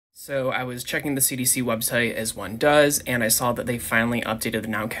So I was checking the CDC website as one does, and I saw that they finally updated the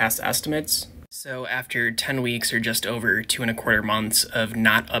Nowcast estimates. So after 10 weeks or just over 2.25 months of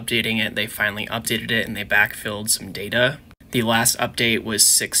not updating it, they finally updated it and they backfilled some data. The last update was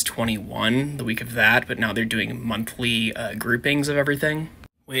 6/21, the week of that, but now they're doing monthly groupings of everything,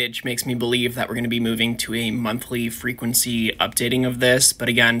 which makes me believe that we're going to be moving to a monthly frequency updating of this. But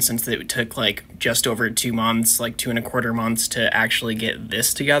again, since it took like just over 2 months, like 2.25 months to actually get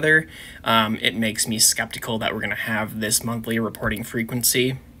this together, it makes me skeptical that we're going to have this monthly reporting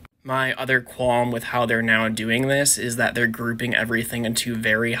frequency. My other qualm with how they're now doing this is that they're grouping everything into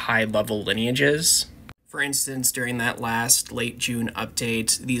very high level lineages. For instance, during that last late June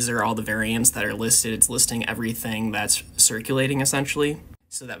update, these are all the variants that are listed. It's listing everything that's circulating essentially,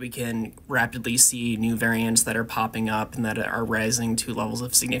 so that we can rapidly see new variants that are popping up and that are rising to levels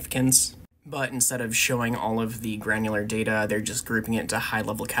of significance. But instead of showing all of the granular data, they're just grouping it into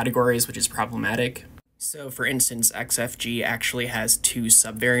high-level categories, which is problematic. So for instance, XFG actually has 2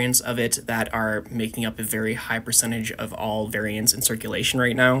 subvariants of it that are making up a very high percentage of all variants in circulation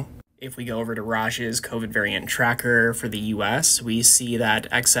right now. If we go over to Raj's COVID variant tracker for the US, we see that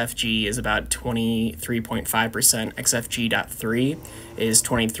XFG is about 23.5%, XFG.3 is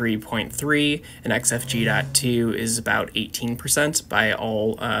 23.3%, and XFG.2 is about 18% by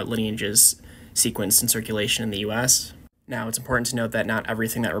all lineages sequenced in circulation in the US. Now, it's important to note that not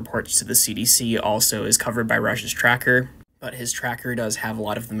everything that reports to the CDC also is covered by Raj's tracker, but his tracker does have a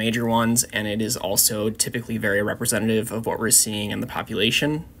lot of the major ones, and it is also typically very representative of what we're seeing in the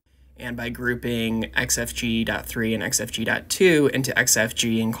population. And by grouping XFG.3 and XFG.2 into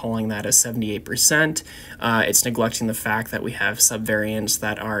XFG and calling that a 78%, it's neglecting the fact that we have subvariants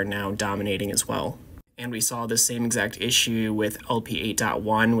that are now dominating as well. And we saw the same exact issue with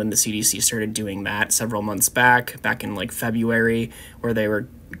LP8.1 when the CDC started doing that several months back in like February, where they were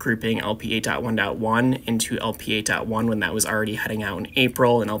grouping LP8.1.1 into LP8.1 when that was already heading out in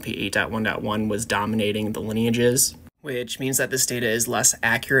April, and LP8.1.1 was dominating the lineages. Which means that this data is less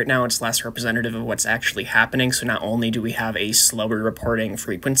accurate now, it's less representative of what's actually happening. So not only do we have a slower reporting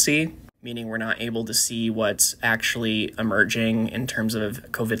frequency, meaning we're not able to see what's actually emerging in terms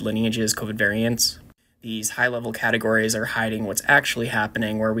of COVID lineages, COVID variants. These high-level categories are hiding what's actually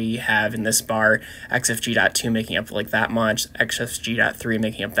happening, where we have in this bar XFG.2 making up like that much, XFG.3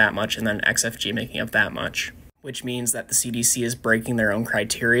 making up that much, and then XFG making up that much. Which means that the CDC is breaking their own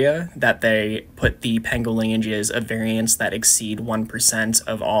criteria, that they put the pango lineages of variants that exceed 1%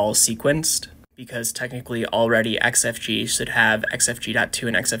 of all sequenced, because technically already XFG should have XFG.2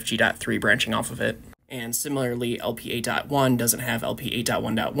 and XFG.3 branching off of it. And similarly, LP8.1 doesn't have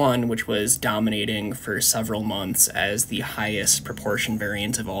LP8.1.1, which was dominating for several months as the highest proportion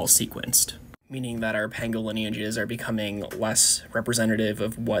variant of all sequenced, meaning that our pango lineages are becoming less representative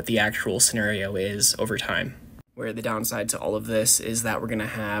of what the actual scenario is over time. Where the downside to all of this is that we're going to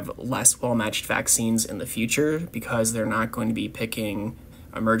have less well-matched vaccines in the future because they're not going to be picking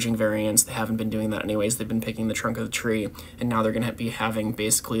emerging variants. They haven't been doing that anyways. They've been picking the trunk of the tree, and now they're going to be having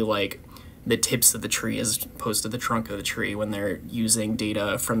basically like the tips of the tree as opposed to the trunk of the tree when they're using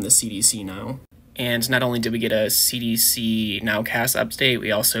data from the CDC now. And not only did we get a CDC Nowcast update, we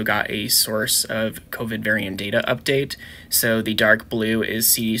also got a source of COVID variant data update. So the dark blue is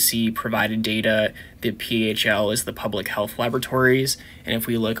CDC provided data, the PHL is the public health laboratories, and if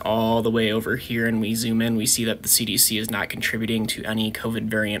we look all the way over here and we zoom in, we see that the CDC is not contributing to any COVID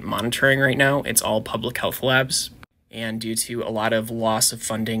variant monitoring right now. It's all public health labs. And due to a lot of loss of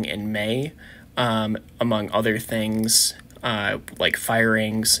funding in May, among other things, like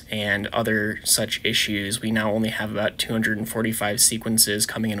firings and other such issues, we now only have about 245 sequences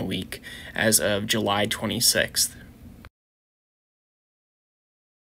coming in a week as of July 26th.